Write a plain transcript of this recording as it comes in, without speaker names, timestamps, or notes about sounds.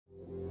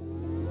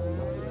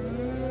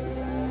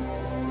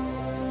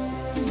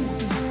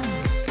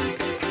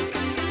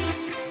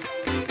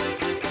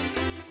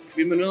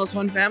Manuela's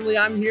Fun Family.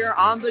 I'm here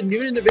on the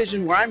Noonan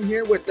Division where I'm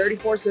here with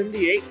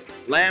 3478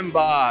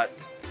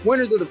 LamBots.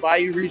 Winners of the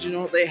Bayou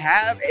Regional. They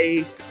have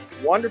a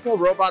wonderful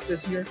robot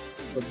this year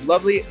with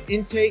lovely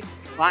intake,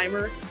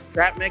 climber,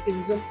 trap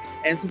mechanism,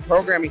 and some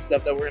programming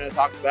stuff that we're going to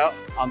talk about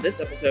on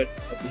this episode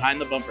of Behind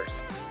the Bumpers.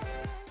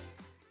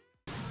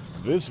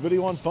 This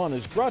video on fun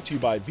is brought to you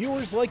by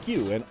viewers like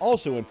you and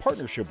also in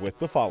partnership with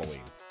the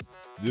following.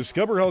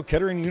 Discover how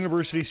Kettering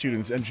University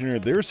students engineer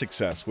their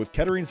success with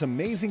Kettering's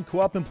amazing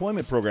co-op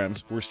employment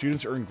programs where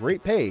students earn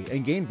great pay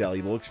and gain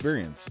valuable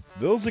experience.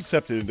 Those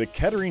accepted into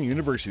Kettering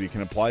University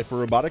can apply for a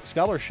robotics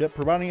scholarship,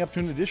 providing up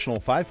to an additional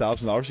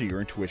 $5,000 a year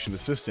in tuition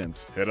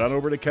assistance. Head on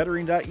over to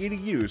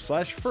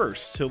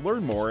kettering.edu/first to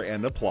learn more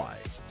and apply.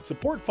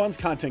 Support Fun's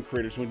content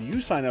creators when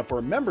you sign up for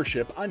a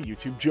membership on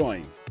YouTube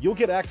Join. You'll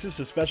get access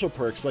to special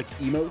perks like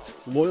emotes,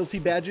 loyalty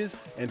badges,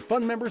 and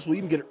Fun members will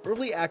even get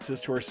early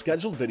access to our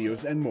scheduled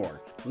videos and more.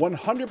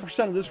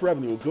 100% of this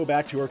revenue will go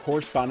back to our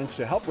correspondents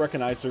to help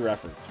recognize their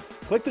efforts.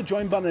 Click the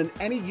join button in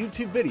any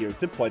YouTube video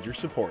to pledge your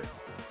support.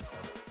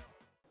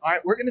 All right,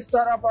 we're going to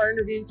start off our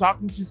interview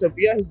talking to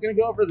Sophia, who's going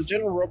to go over the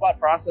general robot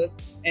process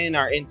and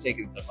our intake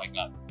and stuff like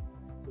that.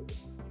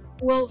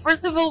 Well,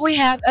 first of all, we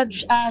have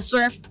a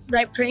swift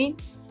drivetrain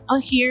on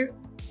here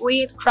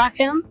with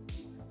Krakens.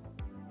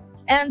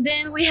 And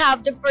then we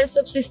have the first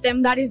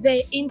subsystem, that is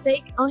the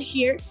intake on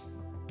here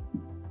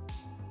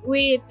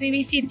with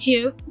PVC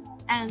tube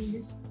and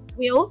these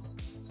wheels.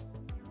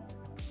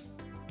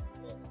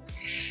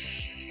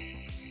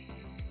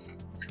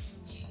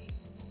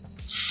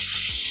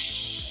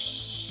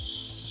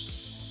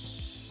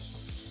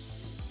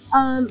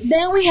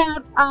 Then we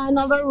have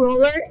another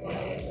roller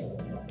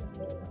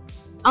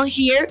on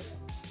here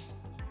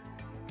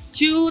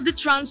to the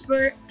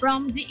transfer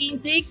from the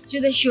intake to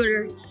the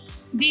shooter.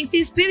 This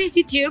is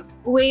PVC tube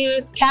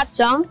with cat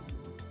tongue,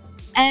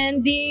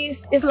 and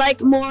this is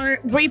like more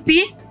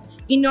grippy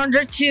in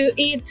order to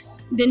eat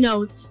the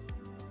note.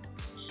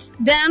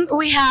 Then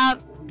we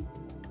have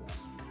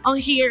on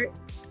here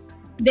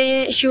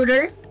the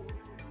shooter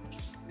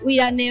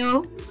with a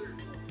neo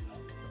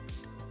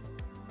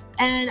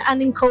and an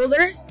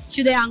encoder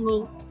to the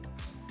angle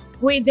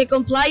with the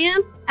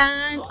compliant,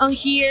 and on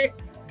here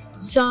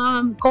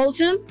some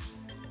Colson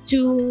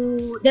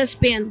to the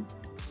spin.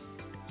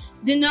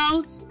 The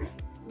note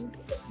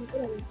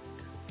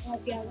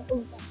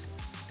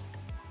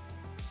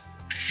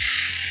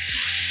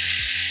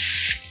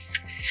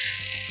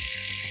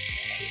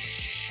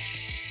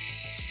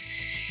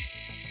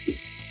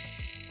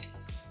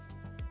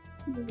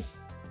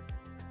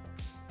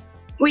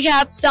we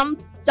have some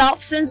top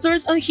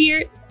sensors on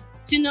here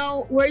to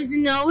know where is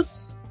the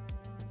note,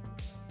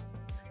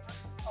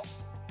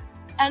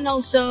 and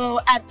also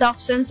a top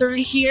sensor in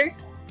here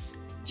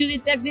to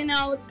detect the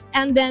note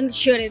and then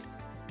shoot it.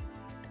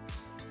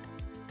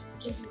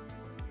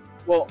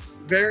 Well,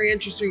 very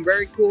interesting,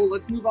 very cool.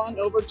 Let's move on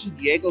over to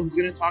Diego, who's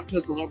going to talk to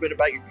us a little bit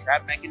about your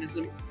trap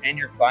mechanism and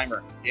your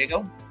climber.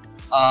 Diego?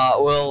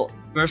 Well,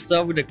 first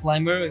off with the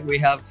climber, we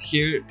have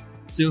here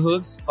two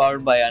hooks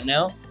powered by a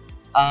nail,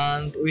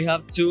 and we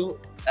have two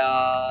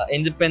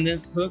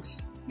independent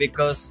hooks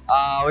because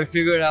we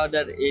figured out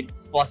that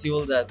it's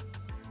possible that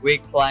we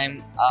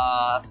climb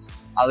a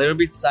little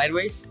bit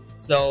sideways.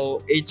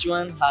 So each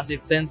one has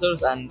its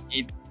sensors and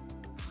it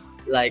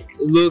like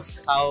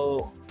looks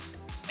how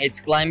it's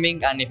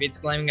climbing, and if it's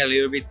climbing a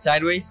little bit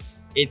sideways,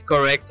 it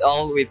corrects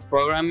all with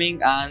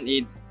programming and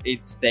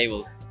it's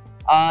stable.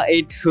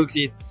 It hooks,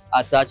 it's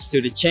attached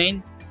to the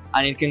chain,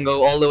 and it can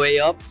go all the way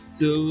up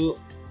to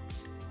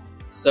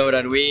so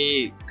that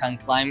we can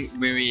climb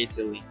very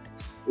easily.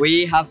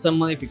 We have some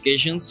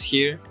modifications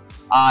here.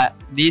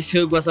 This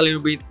hook was a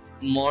little bit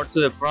more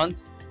to the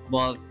front,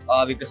 but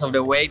because of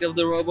the weight of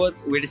the robot,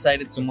 we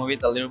decided to move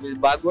it a little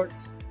bit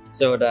backwards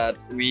so that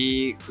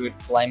we could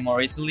climb more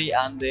easily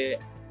and the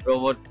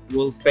robot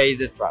will face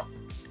the trap.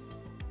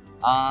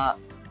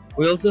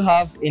 We also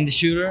have in the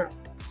shooter,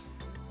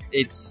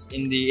 it's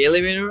in the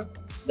elevator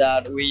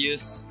that we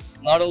use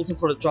not also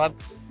for the trap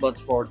but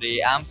for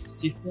the amp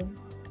system.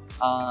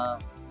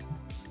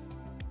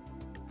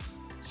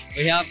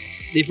 We have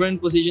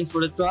different positions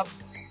for the trap.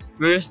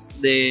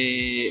 First,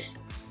 the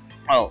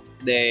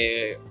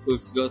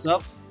hooks goes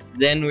up,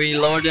 then we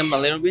lower them a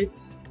little bit,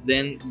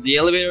 then the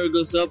elevator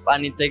goes up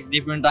and it takes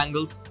different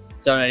angles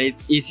so that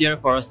it's easier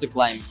for us to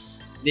climb.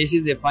 This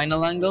is the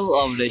final angle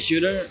of the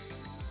shooter,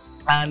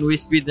 and we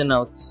speed the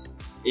notes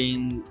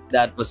in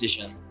that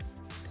position.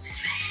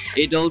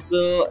 It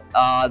also,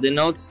 the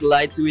note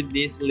slides with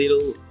this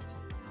little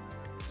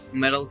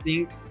metal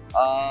thing.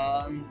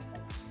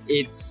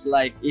 It's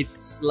like it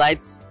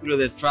slides through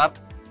the trap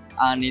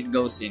and it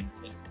goes in,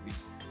 basically.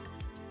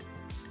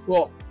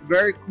 Well,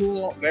 very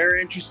cool, very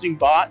interesting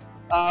bot.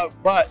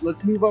 But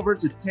let's move over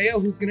to Teo,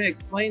 who's going to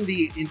explain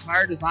the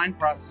entire design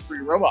process for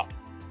your robot.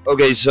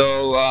 Okay,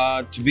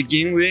 so to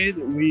begin with,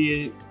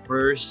 we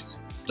first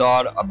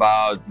thought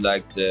about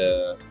like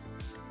the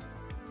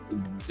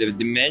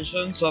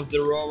dimensions of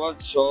the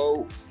robot.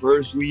 So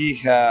first we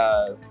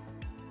had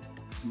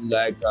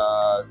like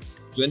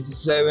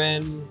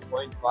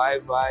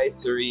 27.5 by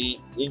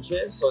 30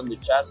 inches on the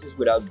chassis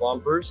without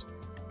bumpers.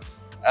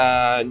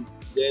 And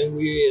then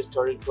we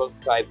started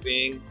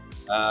prototyping,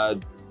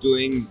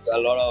 doing a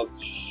lot of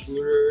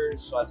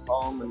shooters at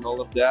home and all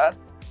of that.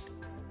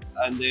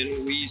 And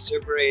then we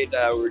separate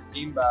our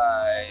team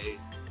by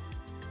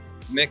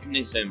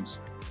mechanisms.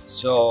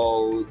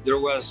 So there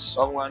was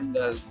someone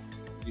that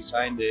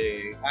designed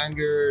the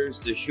hangers,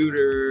 the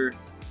shooter,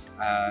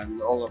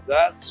 and all of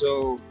that.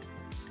 So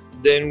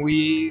then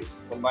we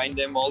combine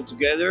them all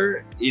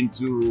together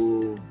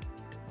into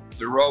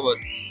the robot.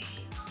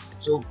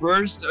 So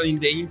first in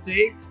the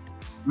intake,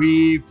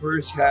 we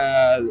first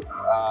had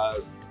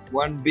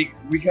one big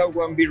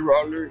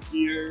roller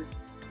here.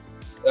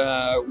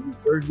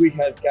 First we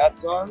had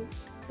Capton,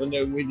 and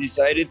then we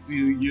decided to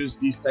use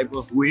this type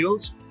of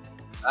wheels,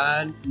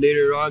 and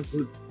later on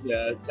put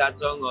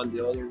Capton on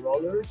the other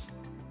rollers.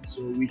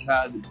 So we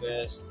had the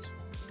best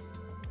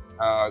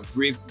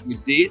grip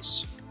with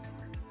this.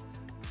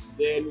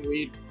 Then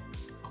we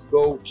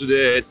go to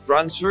the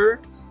transfer.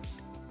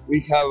 We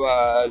have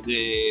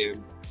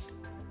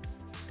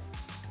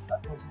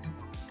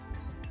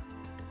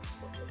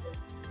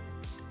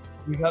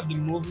the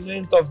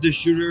movement of the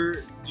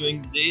shooter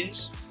doing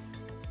this,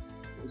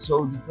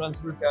 so the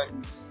transfer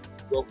can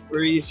go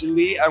very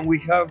easily. And we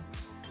have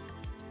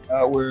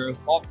our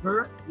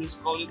hopper, let's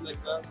call it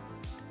like that.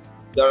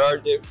 There are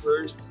the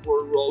first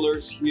 4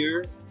 rollers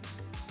here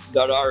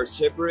that are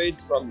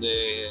separate from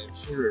the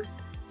shooter.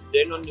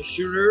 Then on the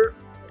shooter,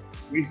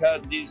 we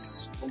had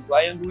these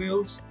compliant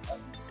wheels,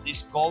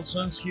 these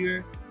Colsons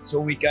here, so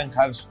we can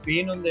have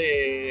spin on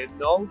the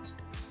note,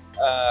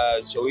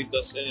 so it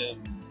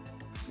doesn't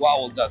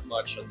wobble that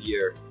much on the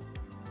air.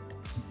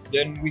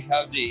 Then we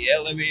have the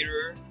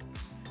elevator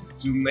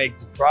to make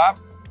the trap,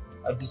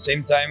 at the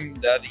same time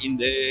that in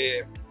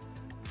the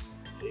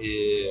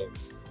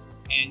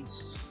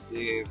ends,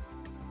 the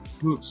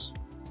hooks.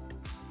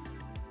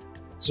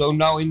 So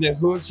now in the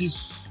hooks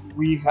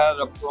we had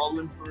a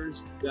problem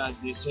first, that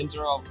the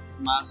center of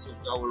mass of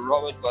our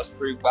robot was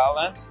pretty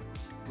balanced,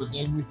 but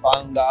then we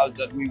found out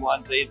that we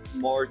wanted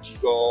more to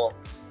go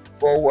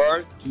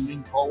forward, to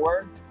lean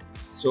forward.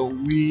 So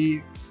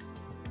we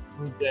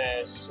put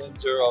the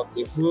center of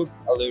the hook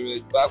a little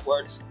bit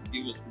backwards to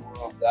give us more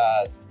of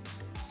that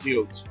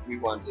tilt we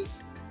wanted.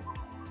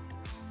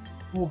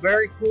 Well,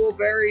 very cool,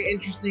 very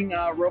interesting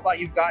robot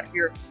you've got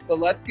here. But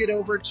let's get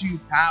over to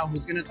Pao,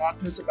 who's going to talk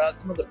to us about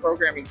some of the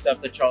programming stuff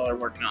that y'all are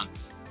working on.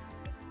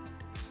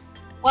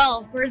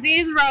 Well, for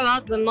this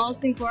robot, the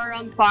most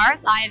important part,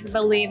 I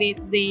believe,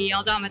 is the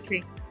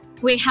odometry.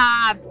 We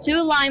have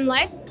 2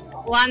 limelights,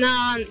 one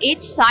on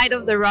each side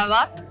of the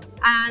robot,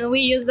 and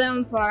we use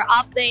them for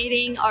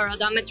updating our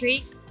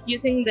odometry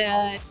using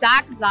the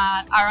tags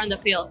that are on the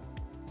field.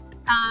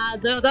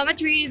 The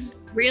odometry is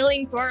really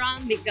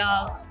important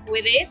because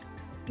with it,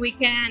 we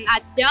can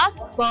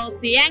adjust both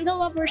the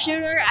angle of our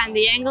shooter and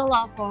the angle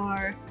of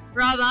our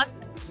robot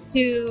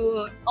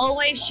to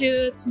always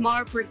shoot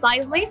more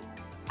precisely.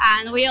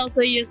 And we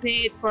also use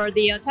it for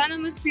the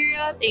autonomous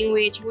period, in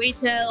which we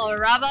tell our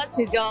robot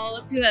to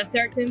go to a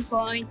certain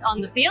point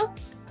on the field,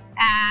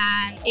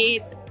 and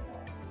it's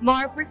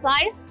more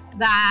precise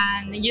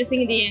than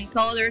using the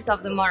encoders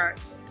of the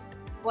motors.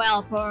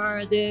 Well,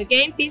 for the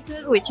game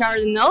pieces, which are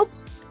the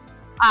nodes,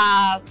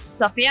 as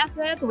Sofia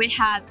said, we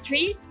had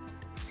 3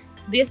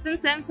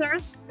 distance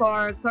sensors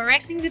for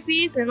correcting the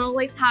piece and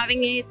always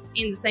having it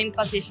in the same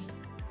position.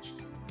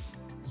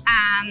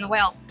 And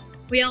well,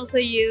 we also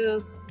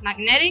use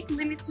magnetic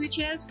limit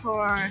switches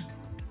for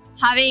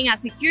having a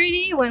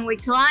security when we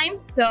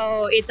climb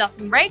so it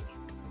doesn't break.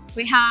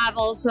 We have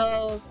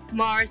also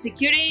more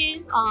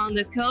securities on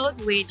the code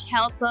which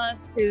help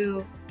us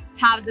to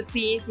have the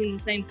piece in the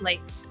same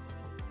place.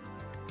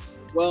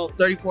 Well,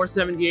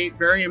 3478,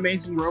 very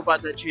amazing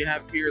robot that you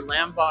have here,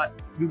 LamBot.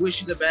 We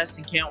wish you the best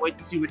and can't wait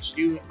to see what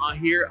you do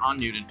here on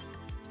Newton.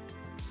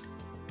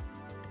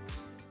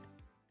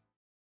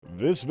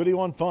 This video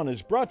on fun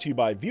is brought to you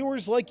by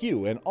viewers like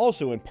you and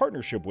also in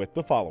partnership with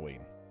the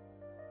following.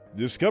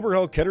 Discover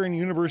how Kettering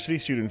University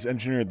students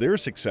engineered their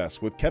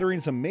success with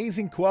Kettering's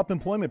amazing co-op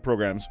employment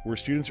programs where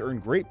students earn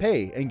great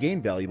pay and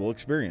gain valuable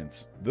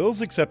experience.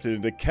 Those accepted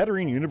into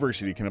Kettering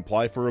University can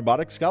apply for a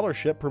robotics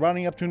scholarship,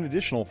 providing up to an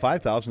additional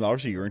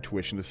 $5,000 a year in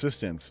tuition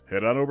assistance.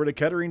 Head on over to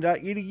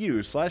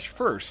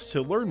kettering.edu/first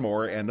to learn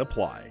more and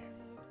apply.